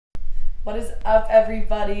What is up,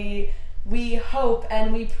 everybody? We hope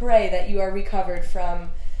and we pray that you are recovered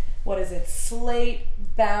from, Slate,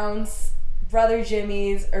 Bounce, Brother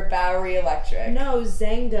Jimmy's, or Bowery Electric. No,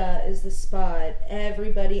 Zanga is the spot.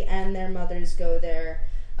 Everybody and their mothers go there.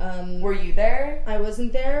 Were you there? I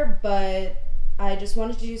wasn't there, but I just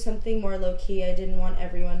wanted to do something more low-key. I didn't want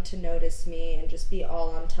everyone to notice me and just be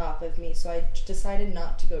all on top of me, so I decided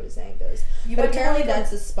not to go to Zanga's. But apparently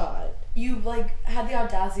that's a spot. You, had the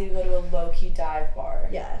audacity to go to a low-key dive bar.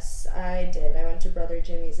 Yes, I did. I went to Brother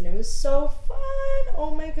Jimmy's, and it was so fun.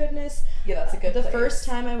 Oh, my goodness. Yeah, that's a good The place. first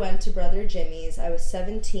time I went to Brother Jimmy's, I was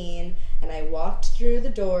 17, and I walked through the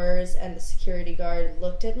doors, and the security guard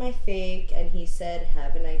looked at my fake, and he said,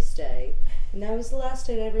 "Have a nice day." And that was the last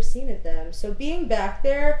I'd ever seen of them. So being back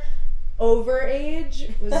there, over age,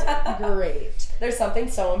 was great. There's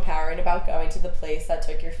something so empowering about going to the place that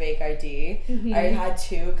took your fake ID. Mm-hmm. I had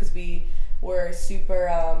two because we were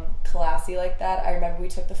super classy like that. I remember we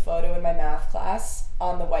took the photo in my math class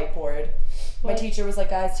on the whiteboard. My teacher was like,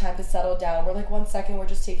 "Guys, time to settle down." We're like, "1 second, we're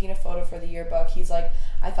just taking a photo for the yearbook." He's like,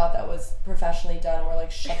 "I thought that was professionally done." We're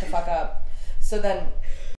like, "Shut the fuck up." So then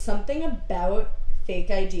something about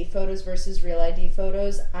fake ID photos versus real ID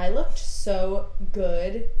photos, I looked so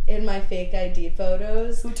good in my fake ID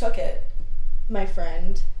photos. Who took it? My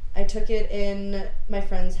friend. I took it in my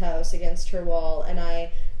friend's house against her wall, and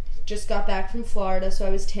I just got back from Florida, so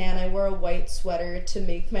I was tan. I wore a white sweater to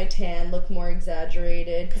make my tan look more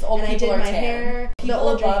exaggerated. Because old people are tan. Hair. People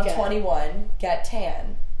above 21 get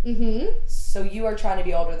tan. Mm-hmm. So you are trying to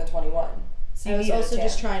be older than 21. So I was also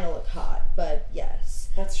just trying to look hot, but yes.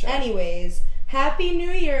 That's true. Anyways, Happy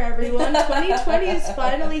New Year, everyone. 2020 has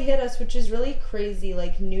finally hit us, which is really crazy.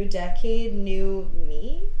 New decade, new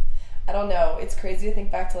me? I don't know. It's crazy to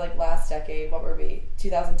think back to, last decade. What were we?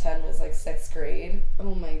 2010 was, 6th grade.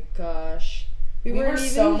 Oh, my gosh. We were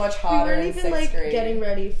so much hotter in 6th grade. We weren't even, getting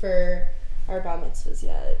ready for our bar mitzvahs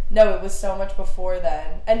yet. No, it was so much before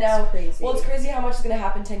then. And now, it's crazy. Well, it's crazy how much is going to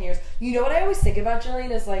happen 10 years. You know what I always think about,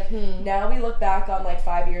 Jillian, is, now we look back on,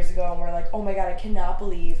 5 years ago, and we're like, oh, my God, I cannot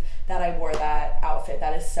believe that I wore that outfit.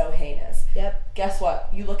 That is so heinous. Yep. Guess what?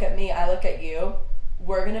 You look at me, I look at you.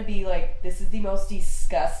 We're going to be this is the most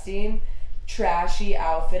disgusting, trashy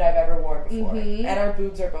outfit I've ever worn before. Mm-hmm. And our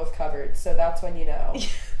boobs are both covered, so that's when you know.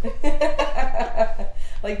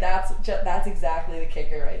 That's exactly the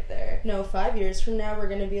kicker right there. No, 5 years from now, we're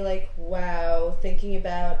going to be wow, thinking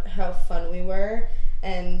about how fun we were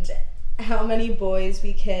and how many boys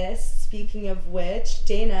we kissed. Speaking of which,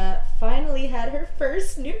 Dana finally had her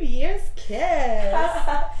first New Year's kiss.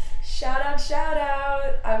 Shout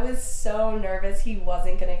out. I was so nervous he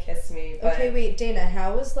wasn't going to kiss me. But okay, wait, Dana,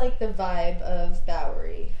 how was, the vibe of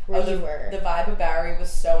Bowery where you were? The vibe of Bowery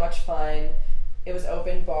was so much fun. It was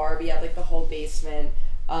open bar. We had, the whole basement.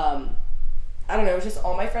 I don't know, it was just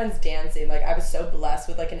all my friends dancing. I was so blessed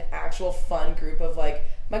with, an actual fun group of,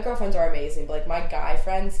 my girlfriends are amazing, but, my guy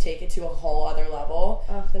friends take it to a whole other level.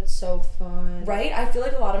 Oh, that's so fun. Right? I feel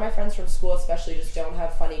like a lot of my friends from school especially just don't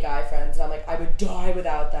have funny guy friends, and I'm I would die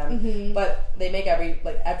without them. Mm-hmm. But they make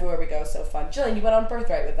everywhere we go so fun. Jillian, you went on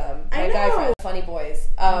Birthright with them. I know. Guy friends, funny boys.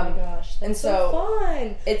 Oh my gosh, that's so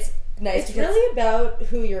fun. It's nice. It's really about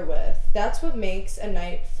who you're with. That's what makes a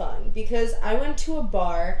night fun. Because I went to a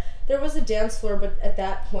bar. There was a dance floor, but at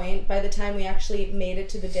that point, by the time we actually made it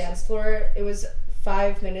to the dance floor, it was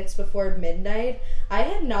 5 minutes before midnight. I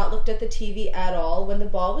had not looked at the TV at all. When the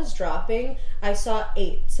ball was dropping, I saw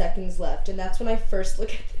 8 seconds left, and that's when I first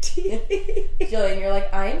looked at the TV. Jillian, you're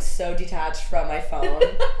I am so detached from my phone.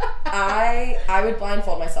 I would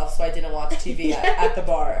blindfold myself so I didn't watch TV at the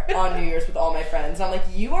bar on New Year's with all my friends. I'm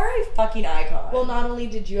you are a fucking icon. Well, not only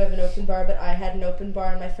did you have an open bar, but I had an open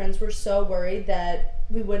bar, and my friends were so worried that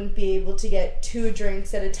we wouldn't be able to get 2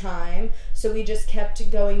 drinks at a time, so we just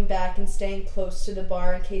kept going back and staying close to the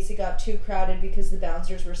bar in case it got too crowded, because the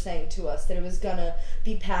bouncers were saying to us that it was gonna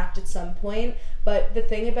be packed at some point. But the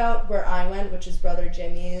thing about where I went, which is Brother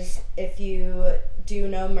Jimmy's, if you do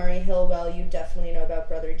know Murray Hill well, you definitely know about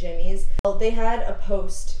Brother Jimmy's. Well, they had a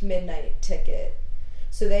post-midnight ticket.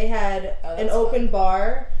 So they had an open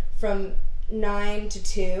bar from 9 to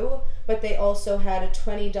 2, but they also had a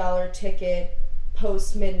 $20 ticket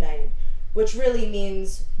post-midnight, which really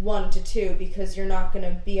means 1 to 2, because you're not going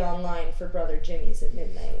to be online for Brother Jimmy's at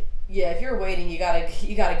midnight. Yeah, if you're waiting, you gotta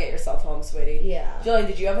get yourself home, sweetie. Yeah. Jillian,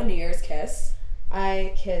 did you have a New Year's kiss?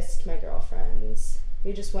 I kissed my girlfriends.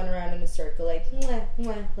 We just went around in a circle, mwah,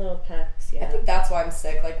 mwah, little pecks, yeah. I think that's why I'm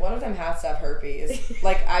sick. One of them has to have herpes.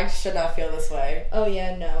 I should not feel this way. Oh,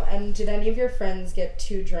 yeah, no. And did any of your friends get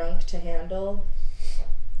too drunk to handle?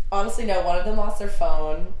 Honestly, no. One of them lost their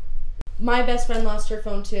phone. My best friend lost her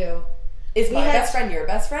phone, too. Is my best friend your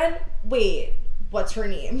best friend? Wait, what's her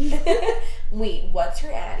name? Wait, what's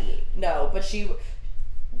her Addie? No, but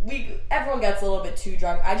everyone gets a little bit too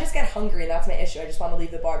drunk. I just get hungry, and that's my issue. I just want to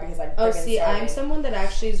leave the bar because I'm starving. I'm someone that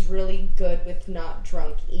actually is really good with not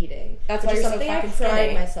drunk eating. That's why you're so fucking skinny. I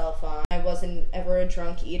pride myself on. I wasn't ever a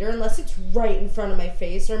drunk eater unless it's right in front of my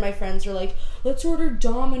face, or my friends are like, let's order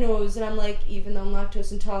Domino's, and I'm like, even though I'm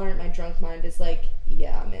lactose intolerant, my drunk mind is like,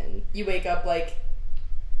 yeah, I'm in. You wake up like,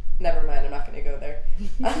 never mind, I'm not going to go there.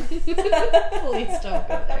 Please don't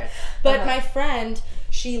go there. But my friend,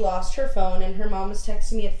 she lost her phone, and her mom was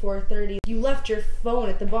texting me at 4:30. You left your phone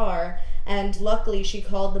at the bar, and luckily she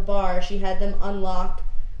called the bar. She had them unlock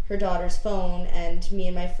her daughter's phone, and me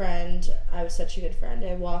and my friend, I was such a good friend,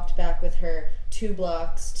 I walked back with her 2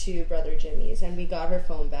 blocks to Brother Jimmy's, and we got her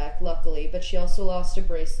phone back, luckily, but she also lost a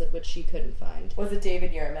bracelet, which she couldn't find. Was it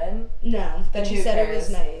David Yurman? No, but she said it was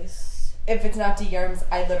nice. If it's not D. Yerms,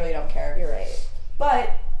 I literally don't care. You're right.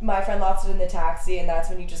 But my friend lost it in the taxi, and that's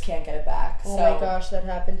when you just can't get it back. Oh my gosh, that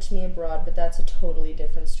happened to me abroad, but that's a totally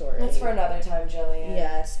different story. That's for another time, Jillian.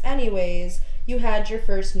 Yes. Anyways, you had your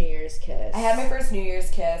first New Year's kiss. I had my first New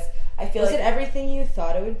Year's kiss. I feel Was it everything you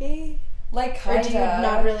thought it would be? Like, kinda. Or do you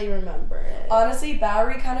not really remember it? Honestly,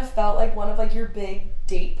 Bowery kind of felt like one of, like, your big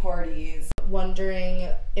date parties. Wondering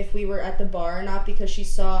if we were at the bar or not, because she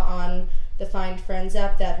saw on the Find Friends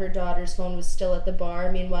app that her daughter's phone was still at the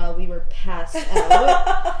bar. Meanwhile, we were passed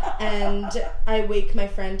out. And I wake my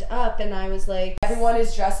friend up, and I was like... Everyone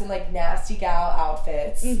is dressed in, like, nasty gal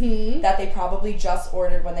outfits that they probably just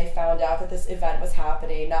ordered when they found out that this event was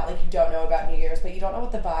happening. Not like you don't know about New Year's, but you don't know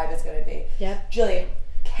what the vibe is going to be. Yep. Jillian,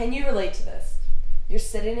 can you relate to this? You're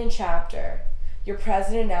sitting in chapter. Your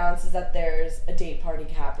president announces that there's a date party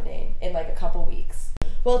happening in, like, a couple weeks.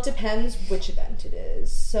 Well, it depends which event it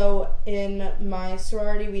is. So in my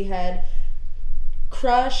sorority, we had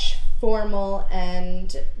crush, formal,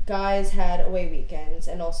 and guys had away weekends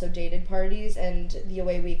and also dated parties. And the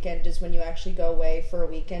away weekend is when you actually go away for a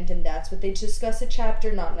weekend, and that's what they discuss at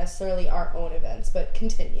chapter, not necessarily our own events, but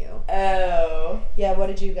continue. Oh. Yeah, what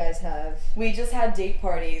did you guys have? We just had date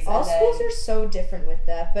parties. All schools are so different with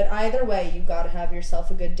that, but either way, you gotta have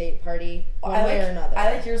yourself a good date party one way or another.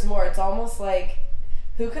 I like yours more. It's almost like,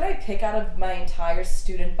 who could I pick out of my entire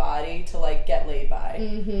student body to, like, get laid by?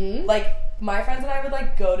 Mm-hmm. Like, my friends and I would,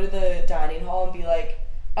 like, go to the dining hall and be like,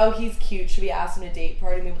 oh, he's cute, should we ask him to date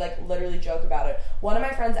party? And we would, like, literally joke about it. One of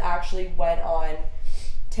my friends actually went on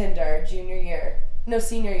Tinder senior year,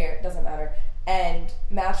 doesn't matter, and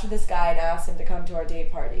matched with this guy and asked him to come to our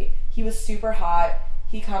date party. He was super hot.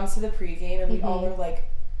 He comes to the pregame, and we all were like,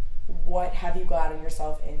 what have you gotten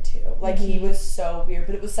yourself into? Like, he was so weird,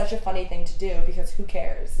 but it was such a funny thing to do because who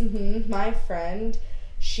cares? My friend,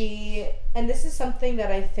 and this is something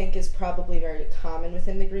that I think is probably very common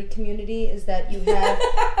within the Greek community, is that you have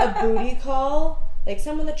a booty call, like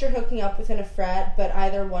someone that you're hooking up with in a frat, but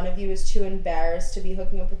either one of you is too embarrassed to be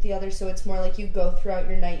hooking up with the other, so it's more like you go throughout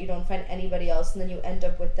your night, you don't find anybody else, and then you end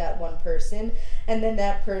up with that one person, and then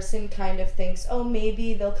that person kind of thinks, oh,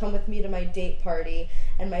 maybe they'll come with me to my date party,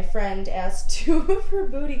 and my friend asked 2 of her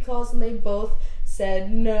booty calls, and they both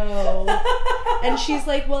said no. And she's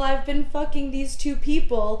like, well, I've been fucking these 2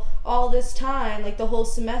 people all this time, like the whole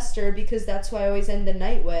semester, because that's who I always end the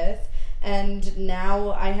night with, and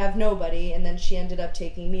now I have nobody. And then she ended up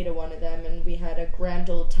taking me to one of them, and we had a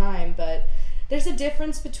grand old time. But there's a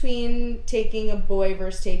difference between taking a boy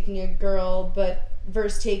versus taking a girl,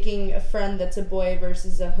 versus taking a friend that's a boy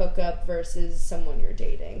versus a hookup versus someone you're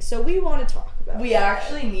dating. So we want to talk about We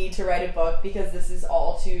actually need to write a book because this is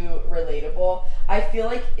all too relatable. I feel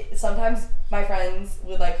like sometimes my friends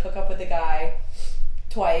would, like, hook up with a guy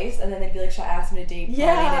twice, and then they'd be like, should I ask him to date party?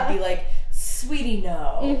 And it'd be like, sweetie,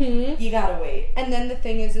 no. You gotta wait. And then the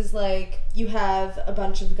thing is like, you have a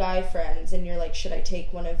bunch of guy friends, and you're like, should I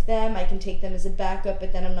take one of them? I can take them as a backup,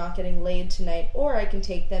 but then I'm not getting laid tonight. Or I can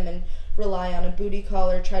take them and rely on a booty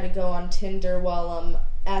call, or try to go on Tinder while I'm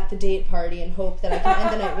at the date party and hope that I can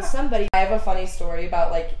end the night with somebody. I have a funny story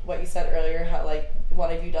about, like, what you said earlier, how, like,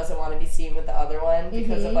 one of you doesn't want to be seen with the other one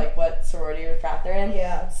because of, like, what sorority or frat they're in.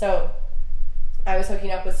 Yeah. So, I was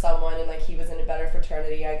hooking up with someone, and, like, he was in a better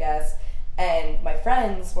fraternity, I guess, and my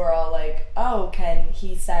friends were all like, oh, can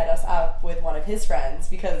he set us up with one of his friends,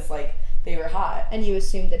 because, like, they were hot. And you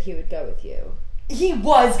assumed that he would go with you. He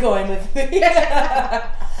was going with me.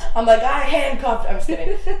 I'm like, I handcuffed. I'm just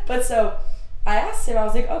kidding. But so, I asked him, I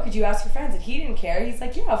was like, oh, could you ask your friends? And he didn't care. He's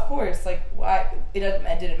like, yeah, of course. Like, why? It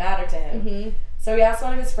didn't matter to him. So he asked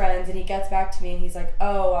one of his friends, and he gets back to me, and he's like,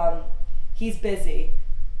 oh, he's busy.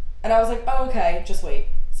 And I was like, oh, okay, just wait.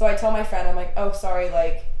 So I tell my friend, I'm like, oh, sorry,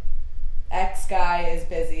 like, X guy is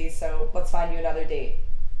busy, so let's find you another date.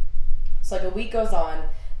 So like a week goes on,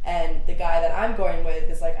 and the guy that I'm going with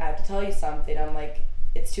is like, I have to tell you something. I'm like,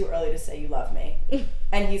 it's too early to say you love me.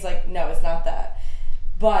 And he's like, no, it's not that.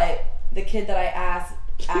 But the kid that I asked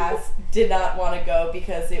did not want to go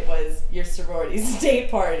because it was your sorority's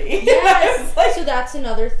date party. Yes. Like, so that's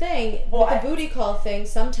another thing. What? With the booty call thing,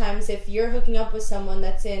 sometimes if you're hooking up with someone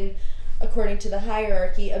that's in, according to the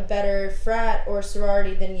hierarchy, a better frat or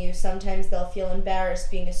sorority than you, sometimes they'll feel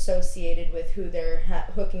embarrassed being associated with who they're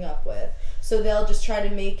hooking up with. So they'll just try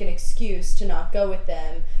to make an excuse to not go with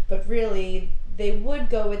them, but really they would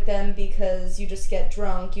go with them because you just get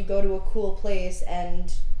drunk, you go to a cool place,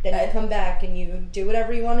 and then you come back and you do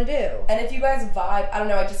whatever you want to do. And if you guys vibe, I don't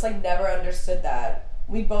know, I just like never understood that.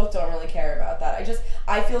 We both don't really care about that.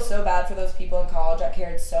 I feel so bad for those people in college that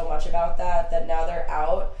cared so much about that now they're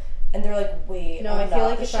out and they're like, wait, no, I feel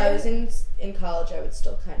like if I was in college, I would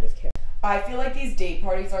still kind of care. I feel like these date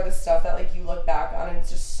parties are the stuff that like you look back on and it's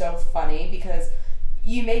just so funny because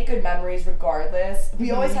you make good memories regardless. We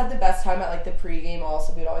always had the best time at like the pregame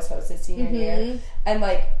also. We'd always host it senior year. And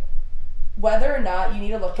like whether or not you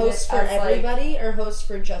need to look host at it for as everybody or host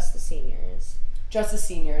for just the seniors. Just the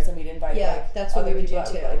seniors, and we'd invite like that's what other we would people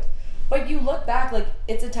do too. Like. But you look back, like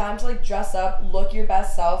it's a time to like dress up, look your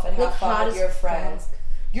best self, and have fun with your friends. Fuck.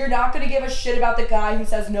 You're not gonna give a shit about the guy who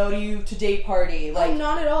says no to you to date party. Like,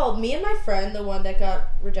 not at all. Me and my friend, the one that got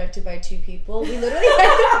rejected by 2 people, we literally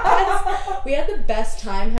had the best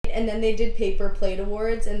time. And then they did paper plate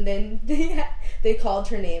awards, and then they called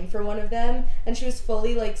her name for one of them, and she was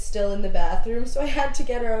fully like still in the bathroom, so I had to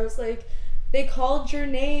get her. I was like, they called your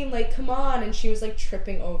name, like come on, and she was like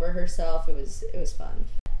tripping over herself. It was fun.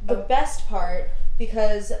 The best part,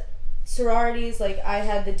 because sororities, like I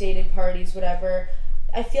had the dated parties, whatever,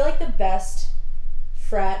 I feel like the best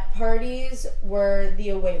frat parties were the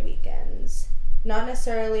away weekends. Not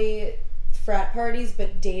necessarily frat parties,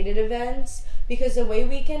 but dated events, because away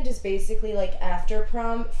weekend is basically like after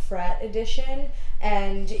prom frat edition,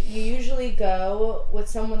 and you usually go with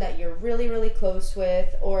someone that you're really, really close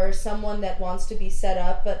with, or someone that wants to be set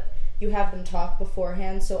up, but you have them talk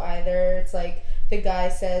beforehand, so either it's like the guy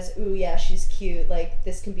says, ooh yeah, she's cute, like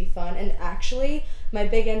this can be fun, and actually my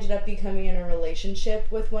big ended up becoming in a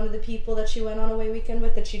relationship with one of the people that she went on away weekend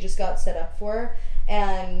with that she just got set up for,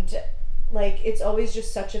 and like it's always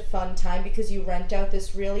just such a fun time because you rent out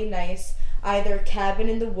this really nice either cabin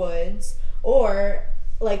in the woods or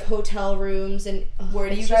like hotel rooms, and where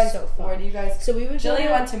do you guys so we would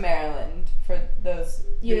Jillian went to Maryland for those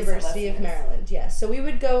University of Maryland, yes. So we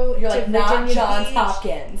would go You're to like Virginia not Johns Beach.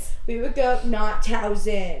 Hopkins. We would go not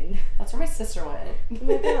Towson. That's where my sister went. Oh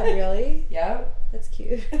my god, really? Yep. That's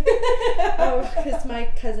cute. Oh, because my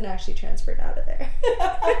cousin actually transferred out of there.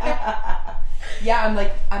 Yeah, I'm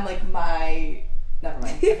like my never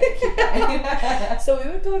mind. Okay, keep going. So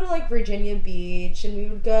we would go to like Virginia Beach, and we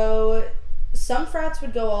would go. Some frats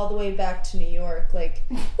would go all the way back to New York, like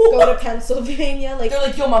go to Pennsylvania. Like they're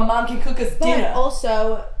like, yo, my mom can cook us dinner. But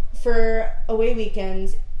also for away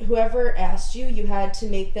weekends, whoever asked you, you had to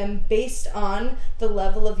make them based on the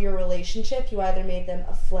level of your relationship. You either made them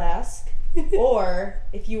a flask, or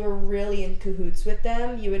if you were really in cahoots with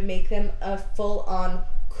them, you would make them a full-on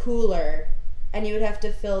cooler. And you would have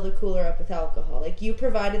to fill the cooler up with alcohol. Like, you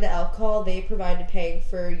provided the alcohol, they provided paying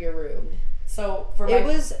for your room. So, it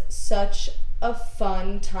was such a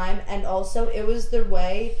fun time, and also it was the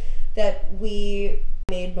way that we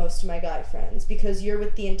made most of my guy friends, because you're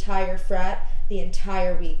with the entire frat the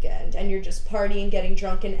entire weekend, and you're just partying, getting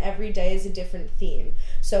drunk, and every day is a different theme.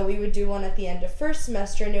 So we would do one at the end of first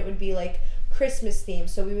semester, and it would be like Christmas theme,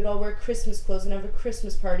 so we would all wear Christmas clothes and have a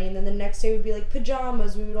Christmas party, and then the next day would be like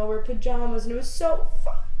pajamas, we would all wear pajamas, and it was so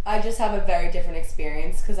fun. I just have a very different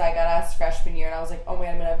experience because I got asked freshman year and I was like, oh my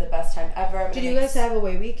god, I'm gonna have the best time ever. Did you guys have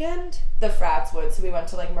away weekend? The frats would, so we went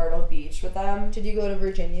to like Myrtle Beach with them. Did you go to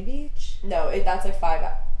Virginia Beach? No, that's like 5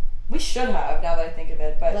 hours. We should have, now that I think of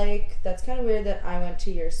it, but like, that's kind of weird that I went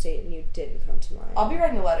to your state and you didn't come to mine. I'll be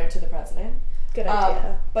writing a letter to the president. Good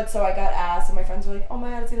idea. But so I got asked, and my friends were like, oh my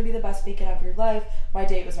god, it's gonna be the best weekend of your life. My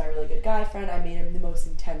date was my really good guy friend. I made him the most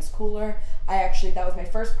intense cooler. That was my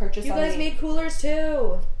first purchase. You guys made coolers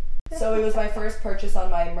too. So it was my first purchase on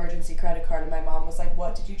my emergency credit card, and my mom was like,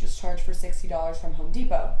 what did you just charge for $60 from Home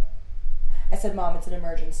Depot? I said, Mom, it's an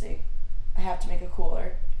emergency. I have to make a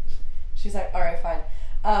cooler. She's like, all right, fine.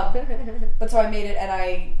 But so I made it, and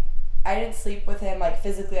I didn't sleep with him, like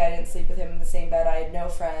physically I didn't sleep with him in the same bed. I had no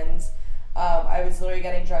friends. I was literally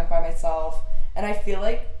getting drunk by myself, and I feel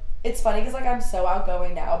like It's funny because, like, I'm so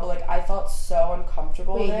outgoing now, but, like, I felt so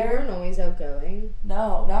uncomfortable Wait, there. you weren't always outgoing?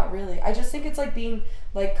 No, not really. I just think it's, like, being,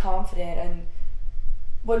 like, confident, and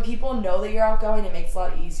when people know that you're outgoing, it makes it a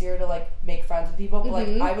lot easier to, like, make friends with people. But, like,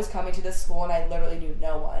 I was coming to this school, and I literally knew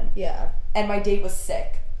no one. Yeah. And my date was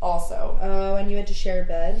sick, also. Oh, and you had to share a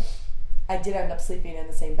bed? I did end up sleeping in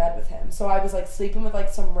the same bed with him. So I was, like, sleeping with, like,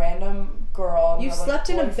 some random girl. You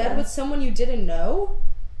slept in a bed with someone you didn't know?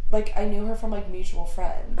 Like, I knew her from, like, mutual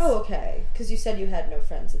friends. Oh, okay. Because you said you had no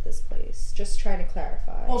friends at this place. Just trying to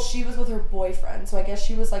clarify. Well, she was with her boyfriend, so I guess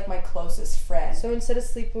she was, like, my closest friend. So instead of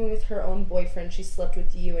sleeping with her own boyfriend, she slept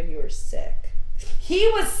with you and you were sick. He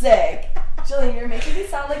was sick. Jillian, you're making me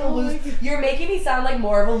sound like a loser. You're making me sound like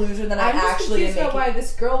more of a loser than I actually am. I'm just confused about why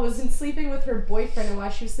this girl wasn't sleeping with her boyfriend and why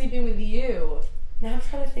she was sleeping with you. Now I'm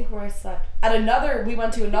trying to think where I slept. We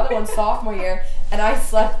went to another one sophomore year, and I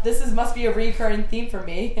slept. Must be a recurring theme for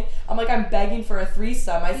me. I'm begging for a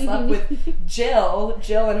threesome. I slept with Jill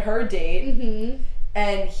and her date,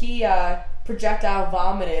 and he projectile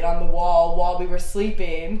vomited on the wall while we were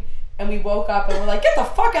sleeping, and we woke up and we're like, get the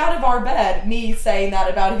fuck out of our bed. Me saying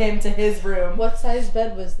that about him to his room. What size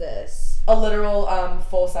bed was this? A literal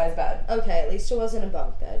full-size bed. Okay, at least it wasn't a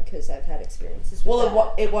bunk bed, because I've had experiences with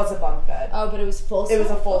that. It was a bunk bed. Oh, but it was full-size? It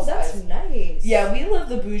was a full-size. That's nice. Yeah, we live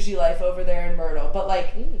the bougie life over there in Myrtle, but,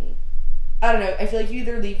 like, I don't know, I feel like you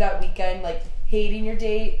either leave that weekend, like, hating your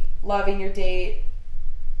date, loving your date,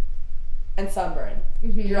 and sunburn.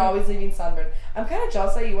 You're always leaving sunburn. I'm kind of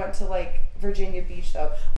jealous that you went to, like, Virginia Beach,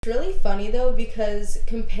 though. It's really funny, though, because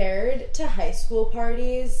compared to high school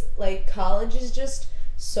parties, like, college is just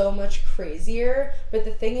so much crazier. But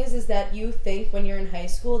the thing is that you think when you're in high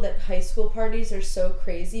school that high school parties are so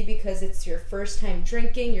crazy because it's your first time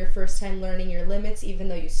drinking, your first time learning your limits, even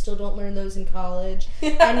though you still don't learn those in college.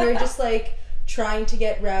 And you're just, like, trying to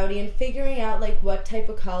get rowdy and figuring out, like, what type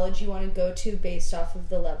of college you want to go to based off of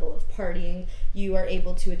the level of partying you are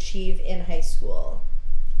able to achieve in high school.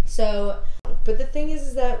 So, but the thing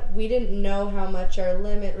is that we didn't know how much our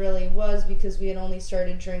limit really was because we had only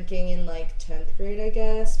started drinking in, like, 10th grade, I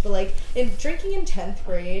guess. But, like, drinking in 10th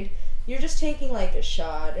grade, you're just taking, like, a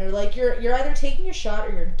shot. Or, like, you're either taking a shot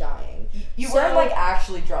or you're dying. You weren't, like,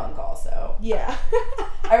 actually drunk also. Yeah.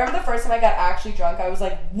 I remember the first time I got actually drunk, I was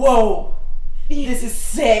like, whoa, this is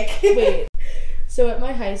sick. Wait. So at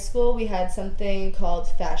my high school, we had something called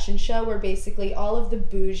Fashion Show, where basically all of the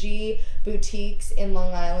bougie boutiques in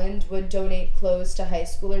Long Island would donate clothes to high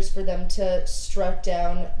schoolers for them to strut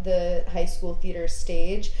down the high school theater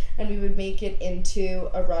stage, and we would make it into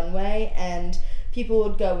a runway, and people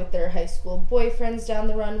would go with their high school boyfriends down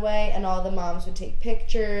the runway, and all the moms would take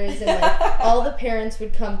pictures, and, like, all the parents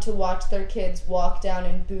would come to watch their kids walk down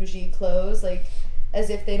in bougie clothes, like, as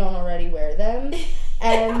if they don't already wear them.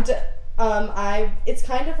 And it's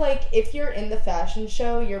kind of like, if you're in the fashion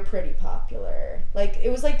show, you're pretty popular. Like, it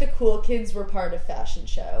was like the cool kids were part of fashion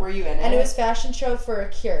show. Were you in it? And it was fashion show for a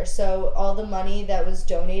cure, so all the money that was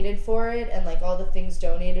donated for it, and, like, all the things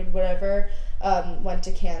donated, whatever, went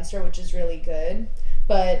to cancer, which is really good.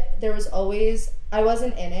 But there was always, I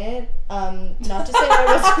wasn't in it, not to say I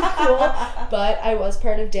wasn't cool, but I was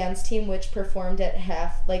part of dance team, which performed at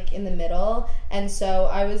half, like, in the middle, and so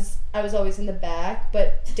I was always in the back,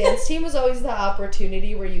 but dance team was always the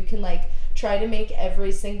opportunity where you can, like, try to make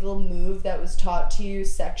every single move that was taught to you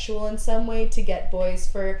sexual in some way to get boys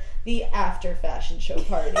for the after fashion show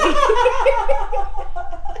party.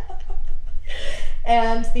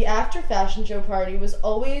 And the after fashion show party was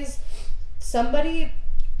always somebody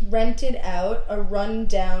rented out a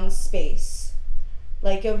rundown space,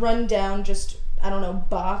 like a rundown, just, I don't know,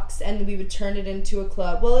 box, and we would turn it into a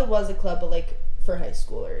club. Well, it was a club, but, like, for high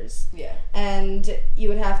schoolers. Yeah. And you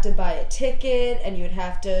would have to buy a ticket, and you would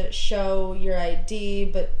have to show your ID,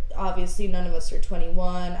 but obviously none of us are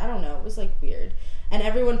 21. I don't know, it was, like, weird. And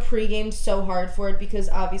everyone pre-gamed so hard for it because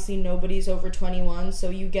obviously nobody's over 21, so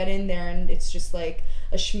you get in there and it's just, like,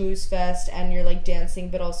 a schmooze fest, and you're, like, dancing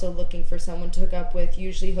but also looking for someone to hook up with.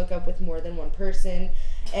 Usually hook up with more than one person,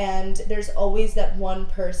 and there's always that one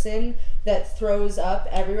person that throws up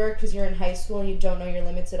everywhere because you're in high school and you don't know your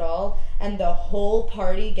limits at all, and the whole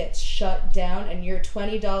party gets shut down and your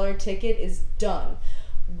 $20 ticket is done.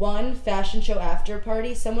 One fashion show after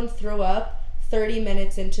party, someone threw up 30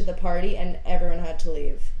 minutes into the party and everyone had to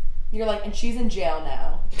leave. You're like, and she's in jail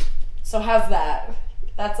now. So how's that?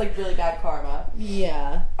 That's, like, really bad karma.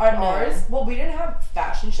 Yeah. Ours, well, we didn't have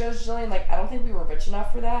fashion shows, Jillian. Like, I don't think we were rich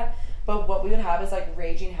enough for that. But what we would have is, like,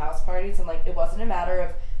 raging house parties. And, like, it wasn't a matter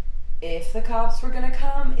of if the cops were gonna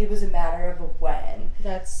come, it was a matter of a when.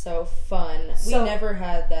 That's so fun. We never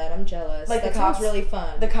had that. I'm jealous. Like, that the cops, sounds really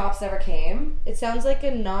fun. The cops never came. It sounds like a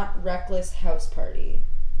not reckless house party.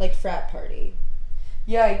 Like frat party.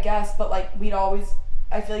 Yeah, I guess, but like we'd always,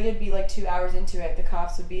 I feel like it'd be like 2 hours into it, the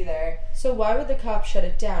cops would be there. So why would the cops shut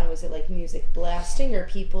it down? Was it like music blasting or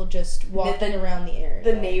people just walking around the area?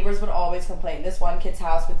 The neighbors would always complain. This one kid's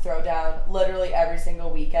house would throw down literally every single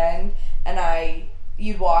weekend, and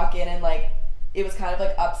you'd walk in and like, it was kind of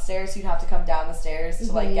like upstairs, so you'd have to come down the stairs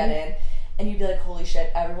to like get in, and you'd be like, holy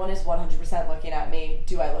shit, everyone is 100% looking at me.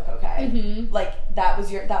 Do I look okay? Mm-hmm. Like, that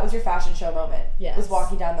was your fashion show moment. Yes. Was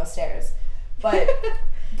walking down those stairs. But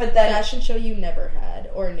then fashion show you never had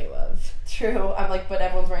or knew of. True. I'm like, but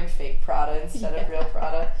everyone's wearing fake Prada instead of real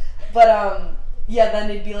Prada. But yeah, then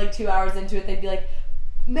they'd be like 2 hours into it, they'd be like,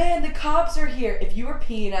 man, the cops are here. If you were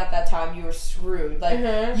peeing at that time, you were screwed. Like,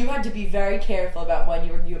 you had to be very careful about when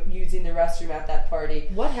you were using the restroom at that party.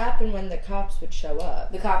 What happened when the cops would show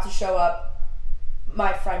up? The cops would show up.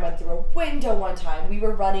 My friend went through a window one time. We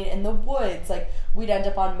were running in the woods. Like, we'd end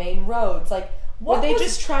up on main roads. Like, would they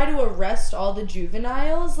just try to arrest all the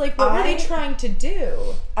juveniles? Like, what were they trying to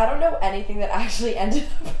do? I don't know anything that actually ended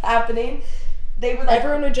up happening. They would, like,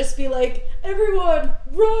 everyone would just be like, everyone,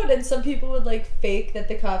 run! And some people would, like, fake that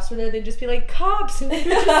the cops were there. They'd just be like, cops! And they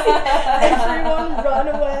would just everyone run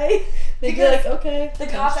away. They'd be like, okay. The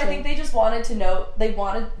cops, I think they just wanted to know, they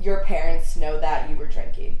wanted your parents to know that you were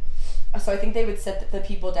drinking. So I think they would sit the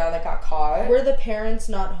people down that got caught. Were the parents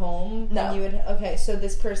not home? No. Okay, so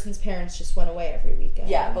this person's parents just went away every weekend.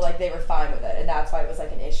 Yeah, but, like, they were fine with it, and that's why it was,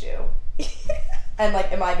 like, an issue. And,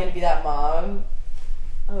 like, am I going to be that mom?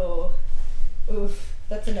 Oh. Oof,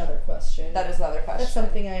 that's another question. That is another question. That's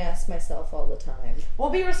something I ask myself all the time. We'll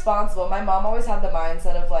be responsible. My mom always had the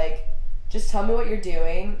mindset of, like, just tell me what you're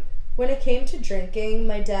doing. When it came to drinking,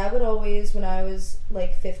 my dad would always, when I was,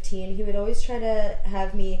 like, 15, he would always try to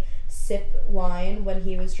have me sip wine when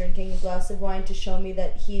he was drinking a glass of wine to show me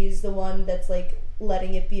that he's the one that's, like,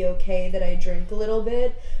 letting it be okay that I drink a little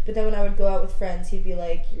bit. But then when I would go out with friends, he'd be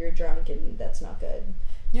like, you're drunk and that's not good.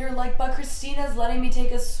 You're like, but Christina's letting me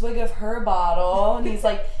take a swig of her bottle. And he's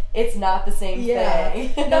like, it's not the same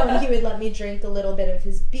thing. No, and he would let me drink a little bit of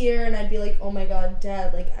his beer, and I'd be like, oh my god,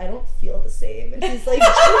 Dad, like, I don't feel the same. And he's like,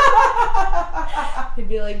 he'd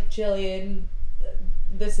be like, Jillian,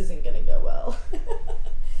 this isn't gonna go well.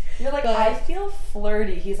 You're like, I feel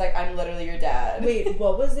flirty. He's like, I'm literally your dad. Wait,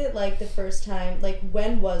 what was it like the first time, like,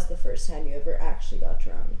 when was the first time you ever actually got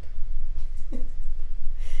drunk?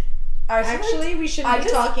 Actually, we shouldn't be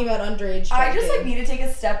talking about underage drinking. I just, like, need to take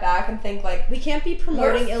a step back and think, like... We can't be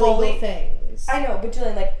promoting illegal things. I know, but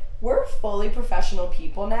Jillian, like, we're fully professional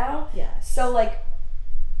people now. Yes. So, like,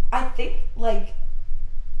 I think, like,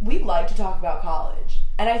 we like to talk about college.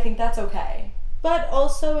 And I think that's okay. But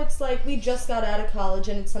also, it's like, we just got out of college,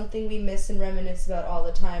 and it's something we miss and reminisce about all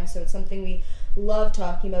the time. So it's something we love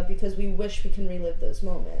talking about because we wish we can relive those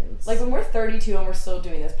moments. Like, when we're 32 and we're still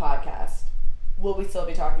doing this podcast... Will we still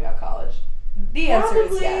be talking about college? The answer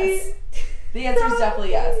is yes. The answer is definitely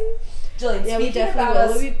yes. Jillian, yeah, we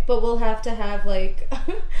definitely will. But we'll have to have, like,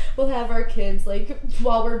 we'll have our kids, like,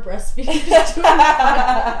 while we're breastfeeding, just doing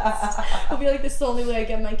podcasts. We'll be like, this is the only way I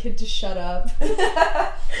get my kid to shut up.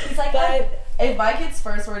 It's like, but if my kid's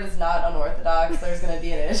first word is not unorthodox, there's going to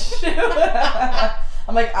be an issue.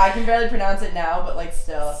 I'm like, I can barely pronounce it now, but, like,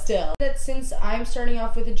 still. That since I'm starting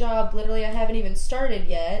off with a job, literally I haven't even started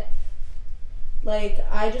yet. Like,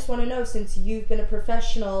 I just want to know, since you've been a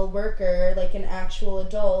professional worker, like an actual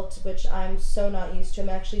adult, which I'm so not used to, I'm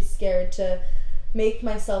actually scared to make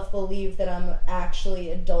myself believe that I'm actually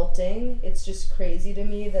adulting. It's just crazy to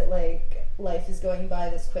me that, like, life is going by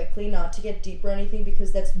this quickly. Not to get deep or anything,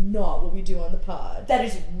 because that's not what we do on the pod. That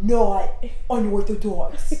is not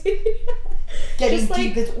unorthodox. Getting just,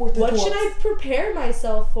 deep is orthodox. What should I prepare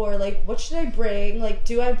myself for? Like, what should I bring? Like,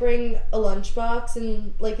 do I bring a lunchbox?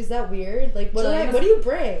 And, like, is that weird? Like, what do you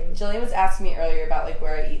bring? Jillian was asking me earlier about, like,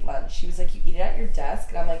 where I eat lunch. She was like, you eat it at your desk?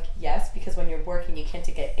 And I'm like, yes, because when you're working, you can't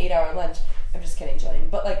take an 8-hour lunch. I'm just kidding,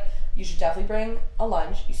 Jillian. But, like, you should definitely bring a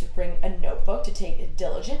lunch. You should bring a notebook to take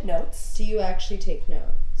diligent notes. Do you actually take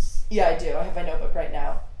notes? Yeah, I do. I have my notebook right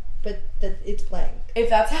now. But it's blank. If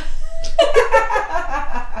that's how...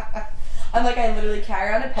 I'm like, I literally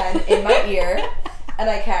carry on a pen in my ear, and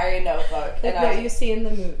I carry a notebook. Like and what you see in the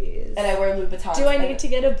movies. And I wear Louboutins. Do I need to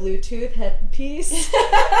get a Bluetooth headpiece?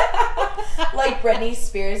 Like Britney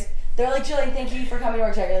Spears. They're like, Jillian, thank you for coming to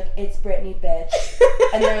work today. You're like, it's Britney, bitch.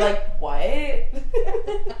 And they're like, what?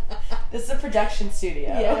 This is a production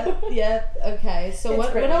studio. Yeah. Okay. So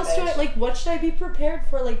what else should what should I be prepared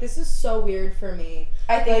for? Like, this is so weird for me.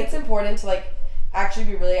 I think it's important to like actually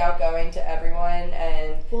be really outgoing to everyone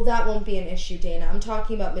and well, that won't be an issue, Dana. I'm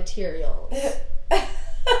talking about materials.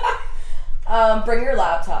 Bring your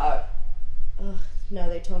laptop. Ugh, no,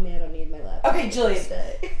 they told me I don't need my laptop. Okay,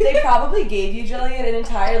 Jillian. They probably gave you, Jillian, an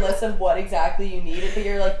entire list of what exactly you needed, but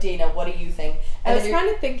you're like, Dana, what do you think? And I was kind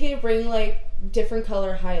of thinking of bringing like different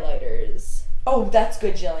color highlighters. Oh, that's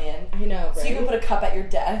good, Jillian. I know, right? So you can put a cup at your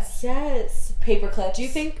desk. Yes. Paper clips. Do you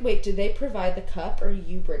think, wait, did they provide the cup or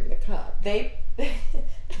you bring the cup? They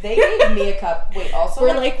gave me a cup. Wait, also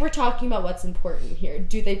we're talking about what's important here.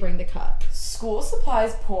 Do they bring the cup? School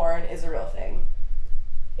supplies porn is a real thing.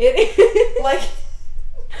 It like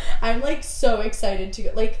I'm like so excited to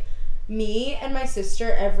go. Like, me and my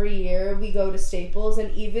sister every year we go to Staples,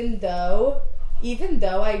 and even though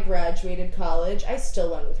I graduated college, I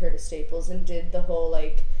still went with her to Staples and did the whole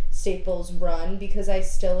like Staples run because I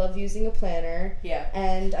still love using a planner. Yeah.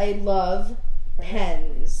 And I love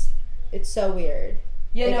pens. It's so weird.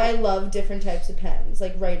 Yeah, like, I love different types of pens,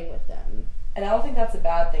 like writing with them. And I don't think that's a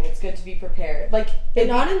bad thing. It's good to be prepared. Like, but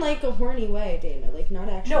not in like a horny way, Dana. Like, not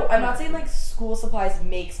actually. No, I'm not saying like school supplies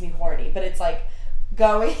makes me horny, but it's like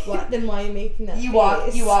going. What? Then why are you making that? You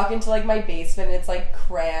walk into like my basement and it's like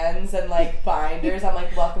crayons and like binders. I'm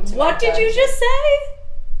like, welcome to. What did you just say?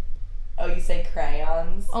 Oh, you say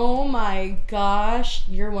crayons? Oh my gosh,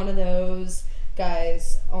 you're one of those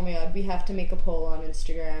guys. Oh my god, we have to make a poll on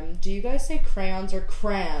Instagram. Do you guys say crayons or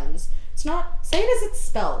crayons? It's not. Say it as it's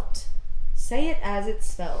spelt. Say it as it's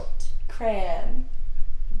spelt. Crayon.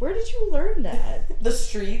 Where did you learn that? The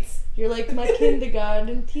streets. You're like my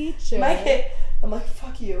kindergarten teacher. I'm like,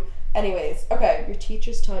 fuck you. Anyways, okay. Your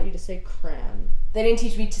teachers taught you to say crayon. They didn't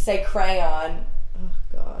teach me to say crayon. Oh,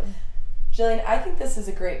 God. Jillian, I think this is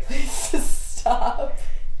a great place to stop.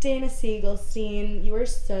 Dana Siegelstein, you are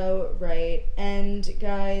so right. And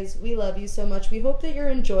guys, we love you so much. We hope that you're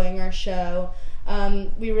enjoying our show.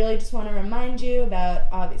 We really just want to remind you about,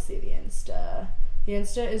 obviously, the Insta. The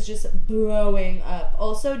Insta is just blowing up.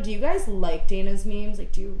 Also, do you guys like Dana's memes?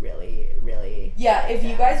 Like, do you really, really? Yeah, if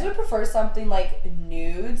you guys would prefer something like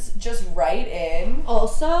nudes, just write in.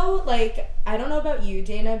 Also, like, I don't know about you,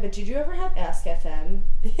 Dana, but did you ever have Ask FM?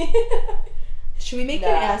 Should we make an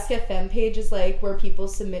Ask FM page as like where people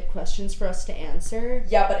submit questions for us to answer?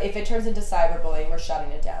 Yeah, but if it turns into cyberbullying, we're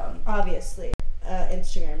shutting it down. Obviously.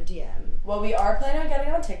 Instagram DM. Well, we are planning on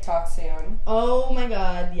getting on TikTok soon. Oh my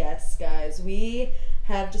god, yes, guys. We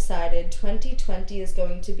have decided 2020 is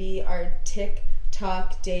going to be our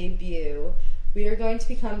TikTok debut. We are going to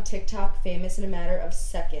become TikTok famous in a matter of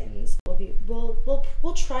seconds.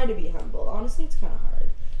 We'll try to be humble. Honestly, it's kind of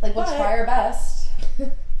hard. Like, we'll try our best.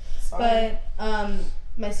 But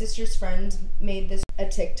my sister's friend made a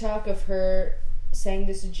TikTok of her sang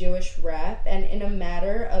this Jewish rap, and in a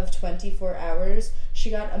matter of 24 hours, she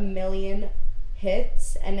got 1 million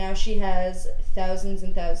hits, and now she has thousands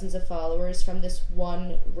and thousands of followers from this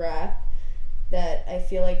one rap that I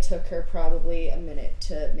feel like took her probably a minute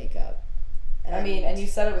to make up. And you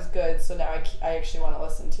said it was good, so now I actually want to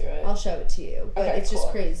listen to it. I'll show it to you, but it's cool.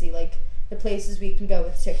 Just crazy, like, the places we can go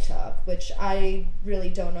with TikTok, which I really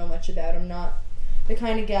don't know much about. I'm not the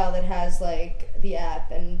kind of gal that has like the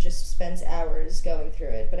app and just spends hours going through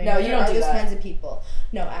it. But I know you don't do those that. kinds of people.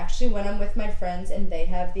 No, actually, when I'm with my friends and they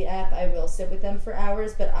have the app, I will sit with them for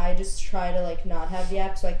hours. But I just try to like not have the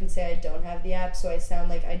app so I can say I don't have the app, so I sound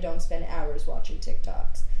like I don't spend hours watching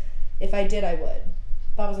TikToks. If I did, I would.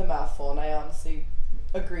 That was a mouthful, and I honestly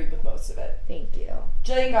agreed with most of it. Thank you,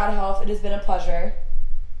 Jillian Godhelf. It has been a pleasure.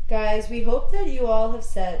 Guys, we hope that you all have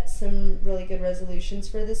set some really good resolutions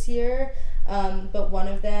for this year. But one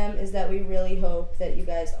of them is that we really hope that you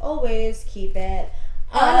guys always keep it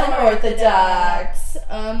unorthodox.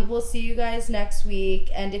 We'll see you guys next week.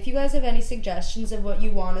 And if you guys have any suggestions of what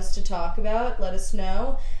you want us to talk about, let us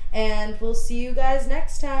know. And we'll see you guys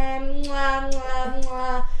next time. Mwah, mwah,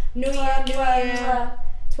 mwah. New Year,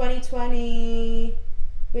 2020.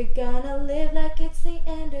 We're gonna live like it's the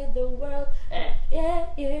end of the world. Yeah,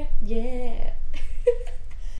 yeah, yeah.